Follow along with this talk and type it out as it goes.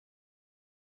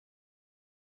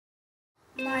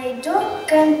My dog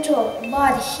can talk,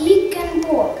 but he can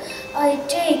walk. I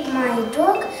take my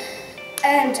dog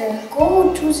and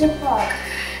go to the park.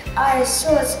 I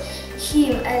throw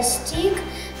him a stick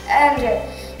and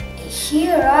he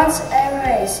runs a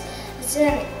race.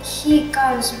 Then he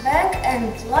comes back and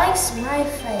likes my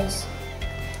face.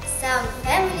 Some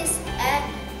families are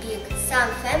big,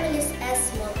 some families are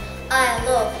small. I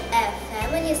love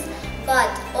families,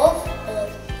 but of all.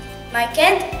 My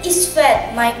cat is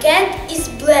fat, my cat is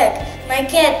black. My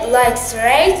cat likes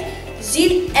red,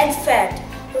 thin and fat.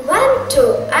 1,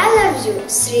 2, I love you.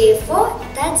 3, 4,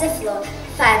 that's the floor.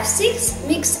 5, 6,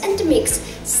 mix and mix.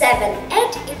 7,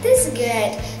 8, it is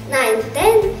great. 9,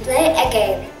 10, play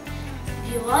again.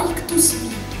 We like to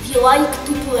swim, we like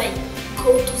to play.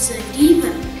 Go to the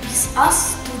river with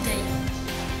us today.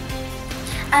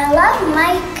 I love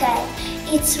my cat.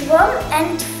 It's warm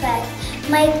and fat.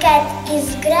 My cat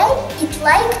is great. It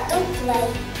likes to play.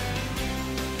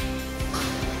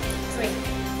 3.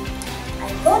 I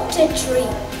want a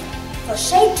tree for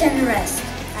shade and rest.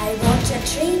 I want a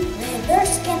tree where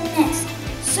birds can nest.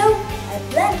 So I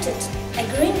planted a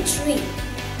green tree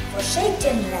for shade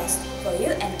and rest for you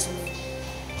and me.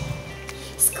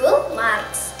 School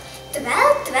marks. 12,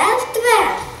 12,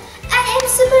 12. I am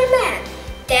Superman.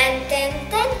 10,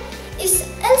 10, 10 is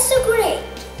also great.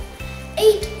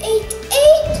 8, 8,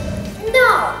 8.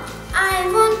 No, I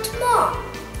want more.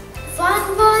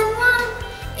 1, 1,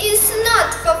 1 is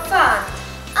not for fun.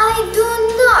 I do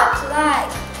not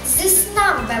like this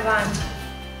number 1.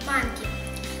 Monkey.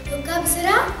 Look up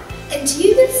there and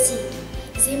you will see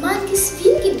the monkey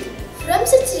swinging from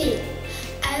the tree.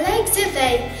 I like the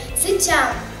way they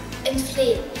jump and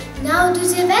flee. Now do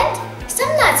they want some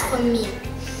nuts from me?